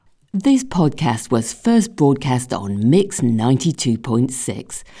This podcast was first broadcast on Mix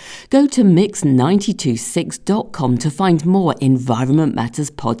 92.6. Go to mix926.com to find more Environment Matters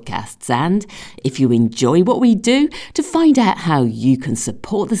podcasts and, if you enjoy what we do, to find out how you can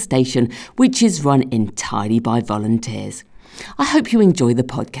support the station, which is run entirely by volunteers. I hope you enjoy the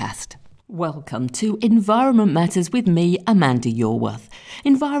podcast. Welcome to Environment Matters with me, Amanda Yorworth.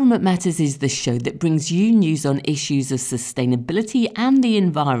 Environment Matters is the show that brings you news on issues of sustainability and the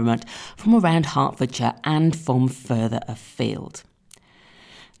environment from around Hertfordshire and from further afield.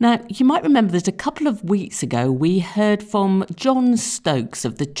 Now, you might remember that a couple of weeks ago we heard from John Stokes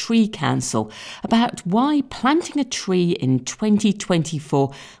of the Tree Council about why planting a tree in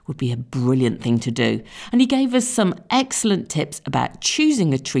 2024 would be a brilliant thing to do. And he gave us some excellent tips about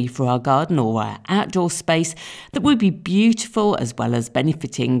choosing a tree for our garden or our outdoor space that would be beautiful as well as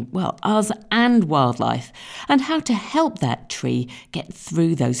benefiting, well, us and wildlife, and how to help that tree get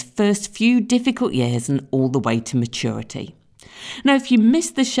through those first few difficult years and all the way to maturity. Now, if you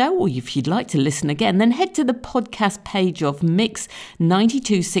missed the show or if you'd like to listen again, then head to the podcast page of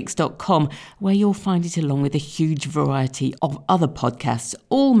mix926.com where you'll find it along with a huge variety of other podcasts,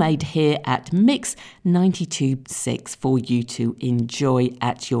 all made here at Mix 92.6 for you to enjoy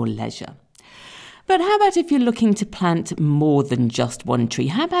at your leisure. But how about if you're looking to plant more than just one tree?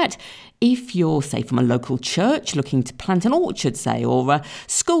 How about if you're, say, from a local church looking to plant an orchard, say, or a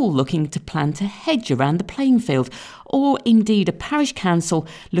school looking to plant a hedge around the playing field, or indeed a parish council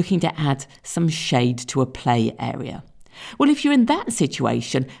looking to add some shade to a play area? Well, if you're in that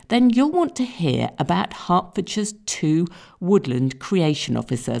situation, then you'll want to hear about Hertfordshire's two woodland creation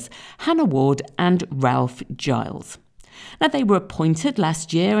officers, Hannah Ward and Ralph Giles. Now, they were appointed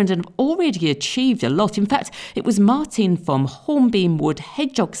last year and have already achieved a lot. In fact, it was Martin from Hornbeam Wood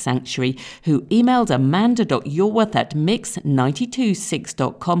Hedgehog Sanctuary who emailed amanda.yorworth at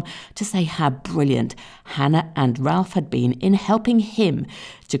mix926.com to say how brilliant Hannah and Ralph had been in helping him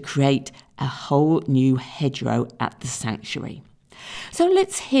to create a whole new hedgerow at the sanctuary. So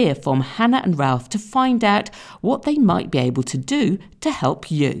let's hear from Hannah and Ralph to find out what they might be able to do to help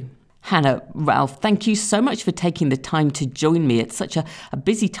you. Hannah, Ralph, thank you so much for taking the time to join me at such a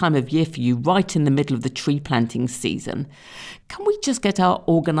busy time of year for you, right in the middle of the tree planting season. Can we just get our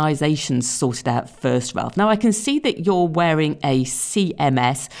organisations sorted out first, Ralph? Now, I can see that you're wearing a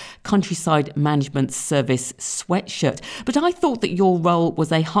CMS, Countryside Management Service sweatshirt, but I thought that your role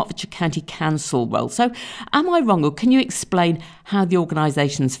was a Hertfordshire County Council role. So am I wrong, or can you explain how the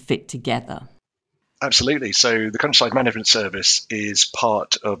organisations fit together? Absolutely. So the Countryside Management Service is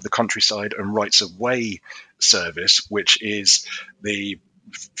part of the Countryside and Rights of Way Service, which is the,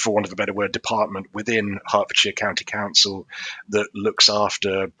 for want of a better word, department within Hertfordshire County Council that looks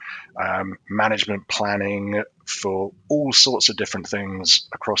after management planning for all sorts of different things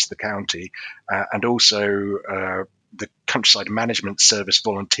across the county, and also the Countryside Management Service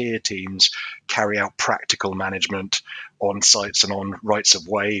volunteer teams carry out practical management on sites and on rights of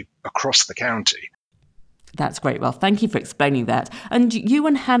way across the county. That's great, Ralph. Thank you for explaining that. And you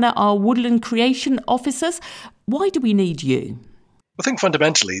and Hannah are woodland creation officers. Why do we need you? I think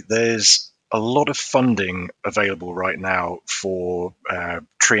fundamentally there's a lot of funding available right now for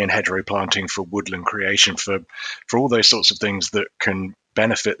tree and hedgerow planting, for woodland creation, for all those sorts of things that can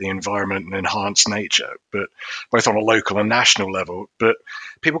benefit the environment and enhance nature, but both on a local and national level. But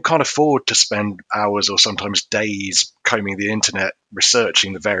people can't afford to spend hours or sometimes days combing the internet,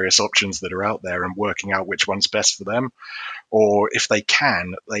 researching the various options that are out there and working out which one's best for them. Or if they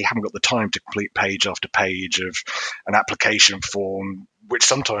can, they haven't got the time to complete page after page of an application form, which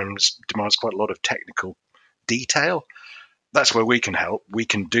sometimes demands quite a lot of technical detail. That's where we can help. We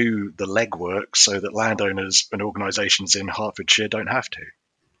can do the legwork so that landowners and organisations in Hertfordshire don't have to.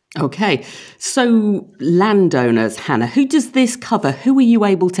 Okay, so landowners, Hannah, who does this cover? Who are you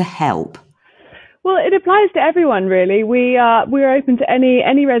able to help? Well, it applies to everyone, really. We're open to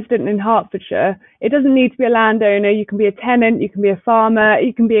any resident in Hertfordshire. It doesn't need to be a landowner. You can be a tenant, you can be a farmer,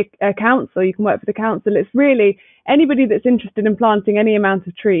 you can be a council, you can work for the council. It's really anybody that's interested in planting any amount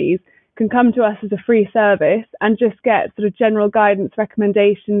of trees can come to us as a free service and just get sort of general guidance,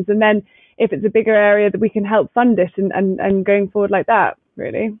 recommendations, and then if it's a bigger area that we can help fund it and going forward like that,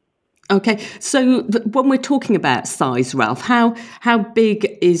 really. Okay, so when we're talking about size, Ralph, how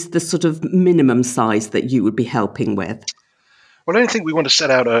big is the sort of minimum size that you would be helping with? Well, I don't think we want to set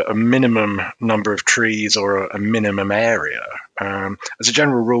out a minimum number of trees or a minimum area. As a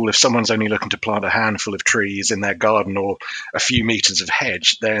general rule, if someone's only looking to plant a handful of trees in their garden or a few metres of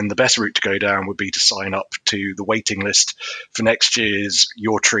hedge, then the best route to go down would be to sign up to the waiting list for next year's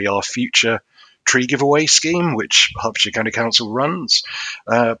Your Tree, Our Future tree giveaway scheme, which Hertfordshire County Council runs.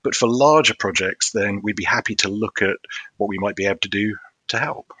 But for larger projects, then we'd be happy to look at what we might be able to do to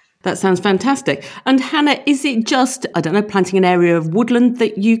help. That sounds fantastic. And Hannah, is it just, I don't know, planting an area of woodland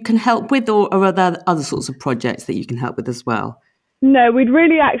that you can help with, or are there other sorts of projects that you can help with as well? No, we'd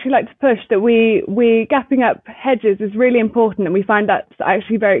really actually like to push that we gapping up hedges is really important, and we find that's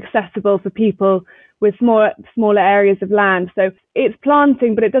actually very accessible for people with smaller areas of land. So it's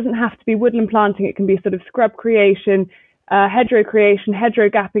planting, but it doesn't have to be woodland planting. It can be sort of scrub creation, hedgerow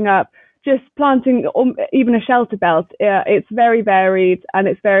gapping up, just planting even a shelter belt. It's very varied and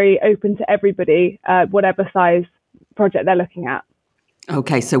it's very open to everybody, whatever size project they're looking at.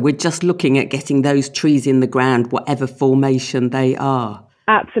 Okay, so we're just looking at getting those trees in the ground, whatever formation they are.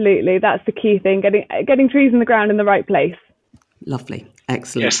 Absolutely, that's the key thing, getting trees in the ground in the right place. Lovely,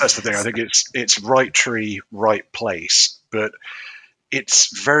 excellent. Yes, that's the thing. I think it's right tree, right place, but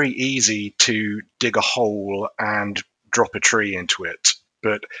it's very easy to dig a hole and drop a tree into it.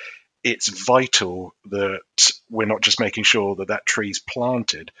 But it's vital that we're not just making sure that that tree's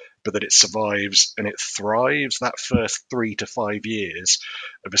planted, but that it survives and it thrives. That first 3 to 5 years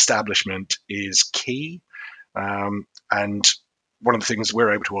of establishment is key. And one of the things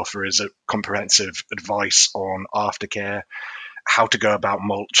we're able to offer is a comprehensive advice on aftercare, how to go about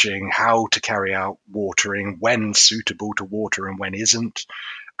mulching, how to carry out watering, when suitable to water and when isn't,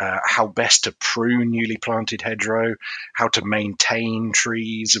 how best to prune newly planted hedgerow, how to maintain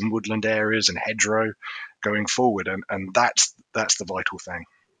trees and woodland areas and hedgerow going forward. And that's the vital thing.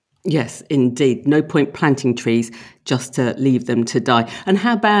 Yes, indeed. No point planting trees just to leave them to die. And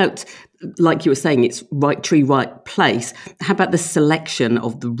how about, like you were saying, it's right tree, right place. How about the selection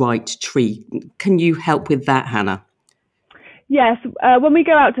of the right tree? Can you help with that, Hannah? Yes, when we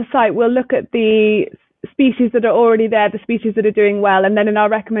go out to site, we'll look at the species that are already there, the species that are doing well, and then in our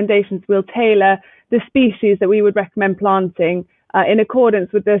recommendations, we'll tailor the species that we would recommend planting in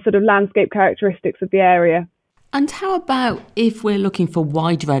accordance with the sort of landscape characteristics of the area. And how about if we're looking for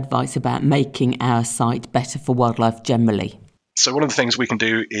wider advice about making our site better for wildlife generally? So one of the things we can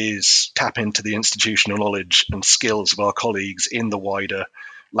do is tap into the institutional knowledge and skills of our colleagues in the wider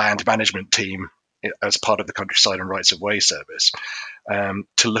land management team as part of the Countryside and Rights of Way service,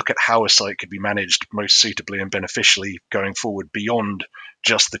 to look at how a site could be managed most suitably and beneficially going forward beyond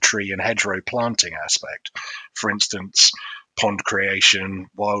just the tree and hedgerow planting aspect. For instance, pond creation,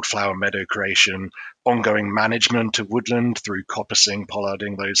 wildflower meadow creation, ongoing management of woodland through coppicing,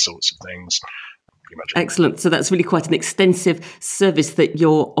 pollarding, those sorts of things. Excellent. So that's really quite an extensive service that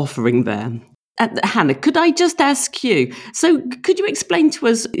you're offering there. Hannah, could I just ask you, so could you explain to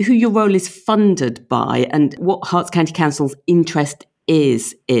us who your role is funded by and what Herts County Council's interest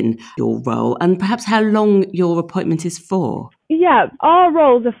is in your role, and perhaps how long your appointment is for? Yeah, our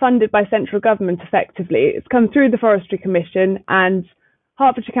roles are funded by central government effectively. It's come through the Forestry Commission, and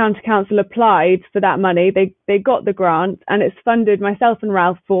Hertfordshire County Council applied for that money. They got the grant, and it's funded myself and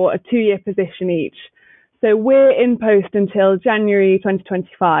Ralph for a 2-year position each. So we're in post until January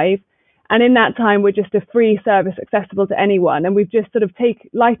 2025. And in that time, we're just a free service accessible to anyone. And we've just sort of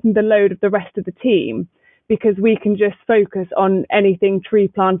lightened the load of the rest of the team because we can just focus on anything tree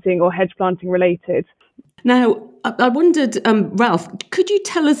planting or hedge planting related. Now, I wondered, Ralph, could you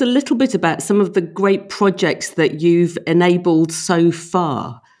tell us a little bit about some of the great projects that you've enabled so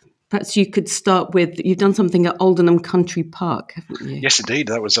far? Perhaps you could start with, you've done something at Aldenham Country Park, haven't you? Yes, indeed.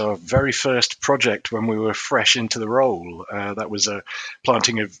 That was our very first project when we were fresh into the role. That was a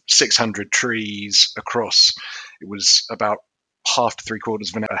planting of 600 trees across. It was about half to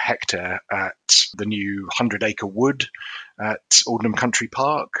 3/4 of a hectare at the new 100-acre wood at Aldenham Country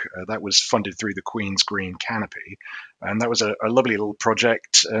Park. That was funded through the Queen's Green Canopy. And that was a lovely little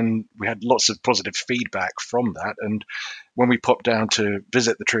project, and we had lots of positive feedback from that. And when we popped down to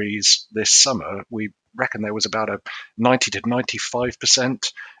visit the trees this summer, we reckon there was about a 90 to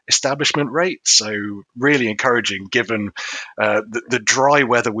 95% establishment rate. So really encouraging given the dry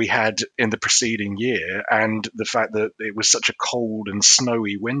weather we had in the preceding year and the fact that it was such a cold and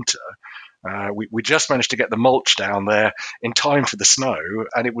snowy winter. We just managed to get the mulch down there in time for the snow,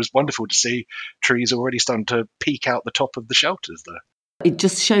 and it was wonderful to see trees already starting to peek out the top of the shelters there. It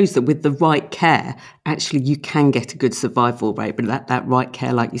just shows that with the right care, actually, you can get a good survival rate, but that right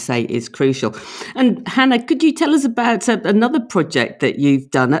care, like you say, is crucial. And Hannah, could you tell us about another project that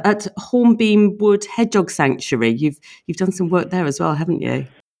you've done at Hornbeam Wood Hedgehog Sanctuary? You've done some work there as well, haven't you?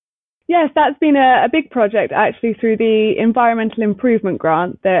 Yes, that's been a big project actually through the Environmental Improvement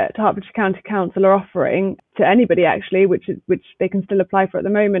Grant that Hertfordshire County Council are offering to anybody actually, which they can still apply for at the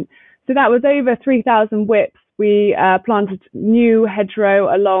moment. So that was over 3,000 whips. We planted new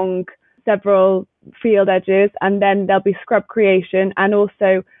hedgerow along several field edges, and then there'll be scrub creation, and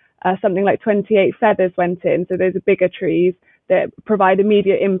also something like 28 feathers went in. So those are bigger trees that provide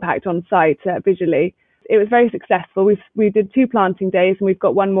immediate impact on site visually. It was very successful. We did 2 planting days, and we've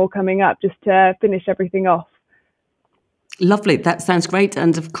got one more coming up just to finish everything off. Lovely. That sounds great.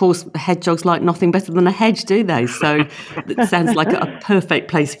 And of course, hedgehogs like nothing better than a hedge, do they? So it sounds like a perfect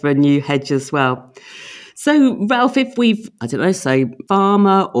place for a new hedge as well. So, Ralph, if we've, I don't know, say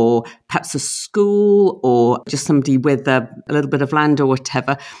farmer or perhaps a school or just somebody with a little bit of land or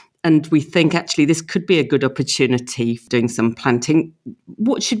whatever, and we think actually this could be a good opportunity for doing some planting,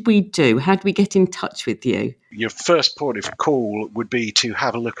 what should we do? How do we get in touch with you? Your first port of call would be to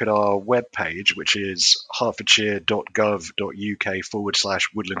have a look at our webpage, which is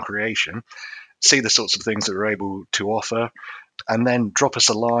hertfordshire.gov.uk/woodland creation, see the sorts of things that we're able to offer, and then drop us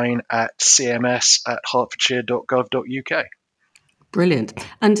a line at cms@hertfordshire.gov.uk. Brilliant.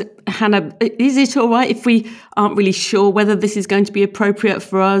 And Hannah, is it all right if we aren't really sure whether this is going to be appropriate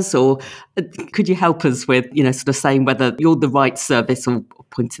for us, or could you help us with, sort of saying whether you're the right service or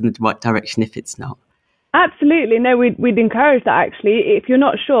pointing in the right direction if it's not? Absolutely. No, we'd encourage that actually. If you're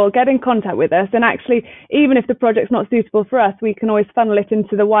not sure, get in contact with us. And actually, even if the project's not suitable for us, we can always funnel it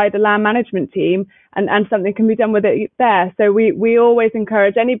into the wider land management team and something can be done with it there. So we always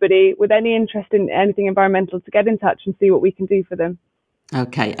encourage anybody with any interest in anything environmental to get in touch and see what we can do for them.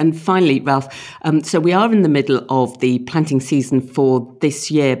 Okay. And finally, Ralph, so we are in the middle of the planting season for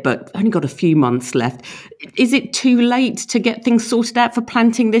this year, but only got a few months left. Is it too late to get things sorted out for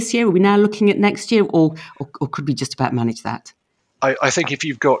planting this year? Are we now looking at next year, or could we just about manage that? I think if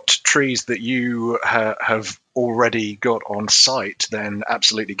you've got trees that you have already got on site, then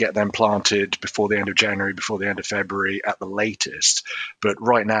absolutely get them planted before the end of January, before the end of February at the latest. But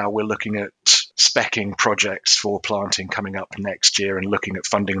right now we're looking at speccing projects for planting coming up next year and looking at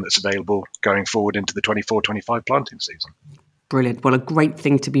funding that's available going forward into the 24-25 planting season. Brilliant. Well, a great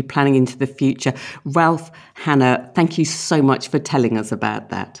thing to be planning into the future. Ralph, Hannah, thank you so much for telling us about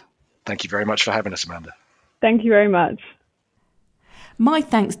that. Thank you very much for having us, Amanda. Thank you very much. My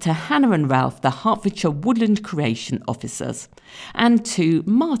thanks to Hannah and Ralph, the Hertfordshire Woodland Creation Officers, and to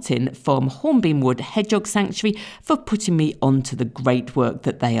Martin from Hornbeam Wood Hedgehog Sanctuary for putting me on to the great work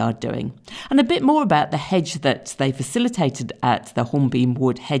that they are doing. And a bit more about the hedge that they facilitated at the Hornbeam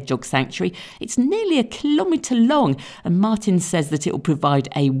Wood Hedgehog Sanctuary. It's nearly 1 kilometre long, and Martin says that it will provide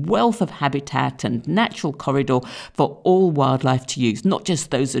a wealth of habitat and natural corridor for all wildlife to use, not just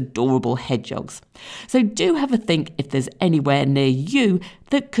those adorable hedgehogs. So do have a think if there's anywhere near you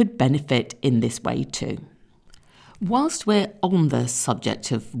that could benefit in this way too. Whilst we're on the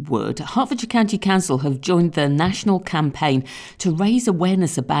subject of wood, Hertfordshire County Council have joined the national campaign to raise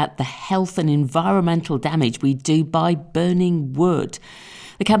awareness about the health and environmental damage we do by burning wood.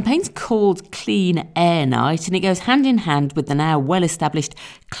 The campaign's called Clean Air Night, and it goes hand in hand with the now well-established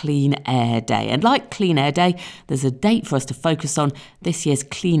Clean Air Day. And like Clean Air Day, there's a date for us to focus on. This year's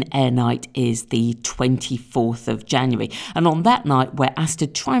Clean Air Night is the 24th of January. And on that night, we're asked to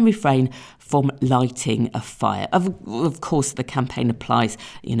try and refrain from lighting a fire. Of course, the campaign applies,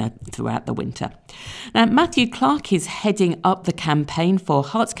 throughout the winter. Now, Matthew Clark is heading up the campaign for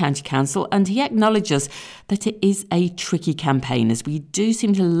Herts County Council, and he acknowledges that it is a tricky campaign, as we do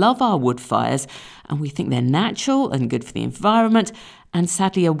seem to love our wood fires, and we think they're natural and good for the environment. And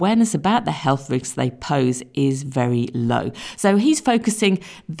sadly, awareness about the health risks they pose is very low. So he's focusing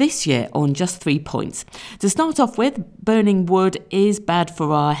this year on just 3 points. To start off with, burning wood is bad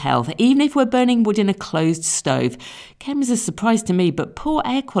for our health, even if we're burning wood in a closed stove. Came as a surprise to me, but poor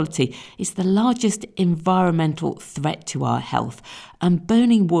air quality is the largest environmental threat to our health. And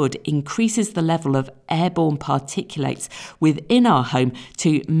burning wood increases the level of airborne particulates within our home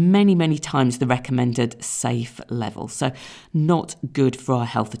to many, many times the recommended safe level. So not good for our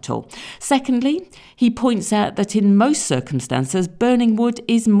health at all. Secondly, he points out that in most circumstances, burning wood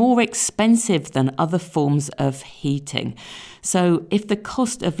is more expensive than other forms of heating. So if the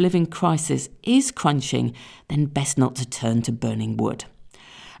cost of living crisis is crunching, then best not to turn to burning wood.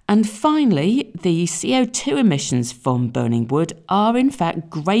 And finally, the CO2 emissions from burning wood are in fact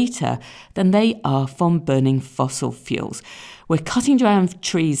greater than they are from burning fossil fuels. We're cutting down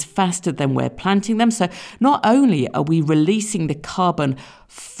trees faster than we're planting them, so not only are we releasing the carbon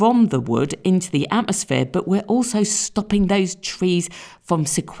from the wood into the atmosphere, but we're also stopping those trees from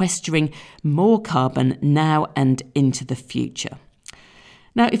sequestering more carbon now and into the future.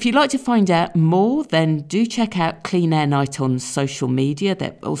 Now, if you'd like to find out more, then do check out Clean Air Night on social media.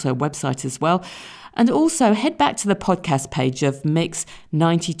 There's also a website as well. And also head back to the podcast page of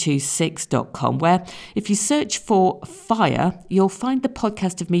mix926.com, where if you search for fire, you'll find the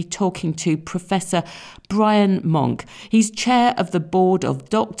podcast of me talking to Professor Brian Monk. He's chair of the board of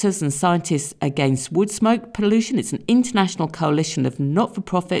Doctors and Scientists Against Wood Smoke Pollution. It's an international coalition of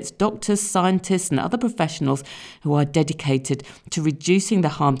not-for-profits, doctors, scientists and other professionals who are dedicated to reducing the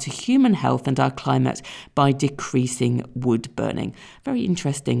harm to human health and our climate by decreasing wood burning. Very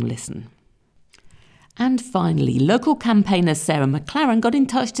interesting listen. And finally, local campaigner Sarah McLaren got in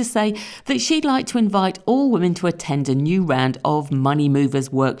touch to say that she'd like to invite all women to attend a new round of Money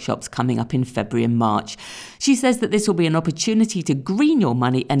Movers workshops coming up in February and March. She says that this will be an opportunity to green your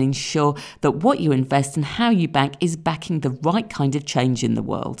money and ensure that what you invest and how you bank is backing the right kind of change in the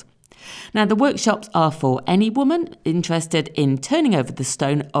world. Now, the workshops are for any woman interested in turning over the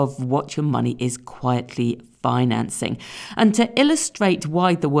stone of what your money is quietly financing. And to illustrate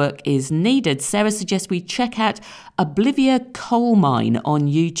why the work is needed, Sarah suggests we check out Oblivia Coal Mine on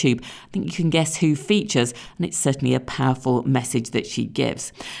YouTube. I think you can guess who features, and it's certainly a powerful message that she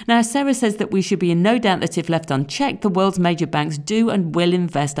gives. Now, Sarah says that we should be in no doubt that if left unchecked, the world's major banks do and will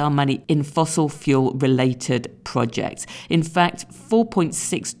invest our money in fossil fuel related projects. In fact,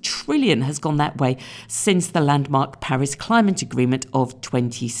 4.6 trillion has gone that way since the landmark Paris Climate Agreement of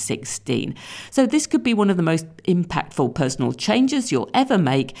 2016. So this could be one of the most impactful personal changes you'll ever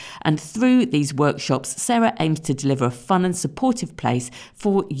make, and through these workshops, Sarah aims to deliver a fun and supportive place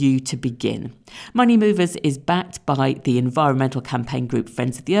for you to begin. Money Movers is backed by the environmental campaign group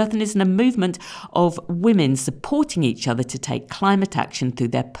Friends of the Earth and is a movement of women supporting each other to take climate action through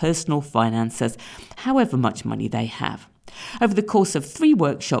their personal finances, however much money they have. Over the course of 3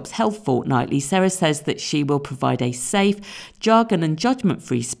 workshops held fortnightly, Sarah says that she will provide a safe, jargon and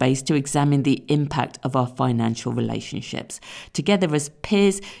judgment-free space to examine the impact of our financial relationships. Together as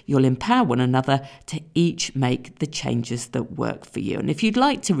peers, you'll empower one another to each make the changes that work for you. And if you'd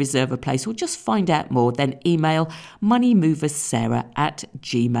like to reserve a place or just find out more, then email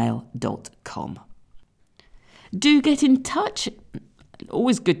moneymoversarah@gmail.com. Do get in touch.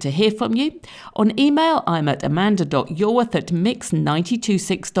 Always good to hear from you. On email, I'm at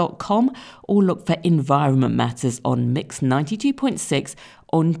amanda.yorworth@mix926.com, or look for Environment Matters on Mix 92.6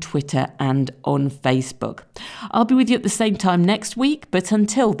 on Twitter and on Facebook. I'll be with you at the same time next week, but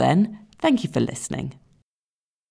until then, thank you for listening.